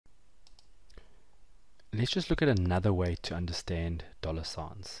Let's just look at another way to understand dollar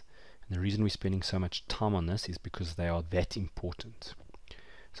signs. And the reason we're spending so much time on this is because they are that important.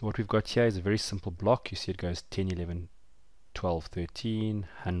 So what we've got here is a very simple block. You see it goes 10, 11, 12, 13,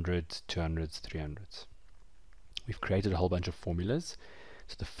 hundreds, 200s, 300s. We've created a whole bunch of formulas.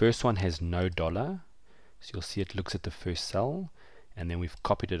 So the first one has no dollar. So you'll see it looks at the first cell, and then we've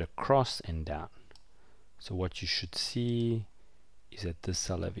copied it across and down. So what you should see is that this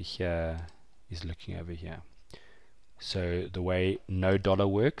cell over here is looking over here. So the way no dollar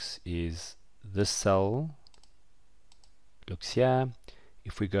works is this cell looks here.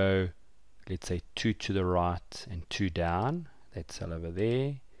 If we go, let's say 2 to the right and 2 down, that cell over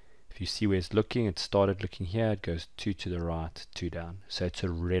there, if you see where it's looking, it started looking here, it goes 2 to the right, 2 down. So it's a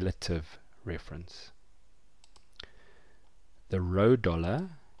relative reference. The row dollar,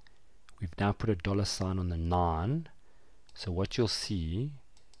 we've now put a dollar sign on the 9. So what you'll see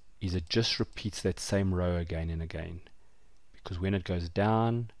is it just repeats that same row again and again. Because when it goes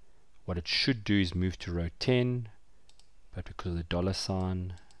down, what it should do is move to row 10, but because of the dollar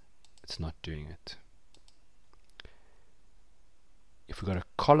sign, it's not doing it. If we've got a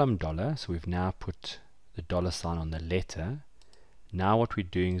column dollar, so we've now put the dollar sign on the letter, now what we're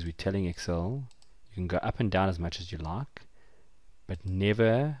doing is we're telling Excel, you can go up and down as much as you like, but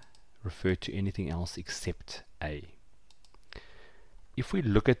never refer to anything else except A. If we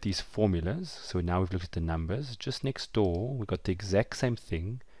look at these formulas, so now we've looked at the numbers, just next door we've got the exact same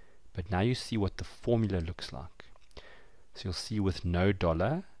thing, but now you see what the formula looks like. So you'll see with no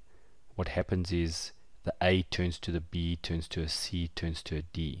dollar, what happens is the A turns to the B, turns to a C, turns to a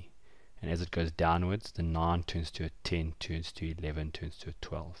D. And as it goes downwards, the 9 turns to a 10, turns to 11, turns to a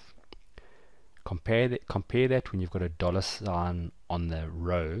 12. Compare that when you've got a dollar sign on the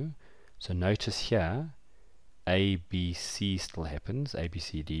row. So notice here, A, B, C still happens, A, B,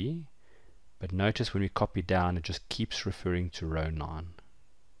 C, D. But notice when we copy down, it just keeps referring to row 9.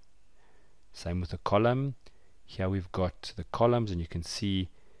 Same with the column. Here we've got the columns, and you can see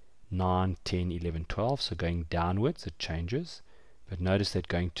 9, 10, 11, 12. So going downwards, it changes. But notice that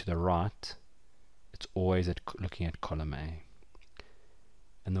going to the right, it's always looking at column A.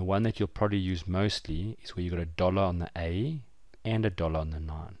 And the one that you'll probably use mostly is where you've got a dollar on the A and a dollar on the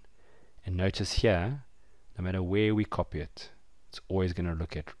 9. And notice here, no matter where we copy it, it's always going to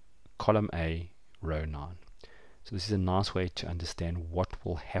look at column A, row 9. So this is a nice way to understand what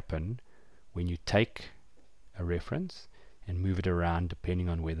will happen when you take a reference and move it around depending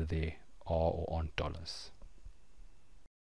on whether there are or aren't dollars.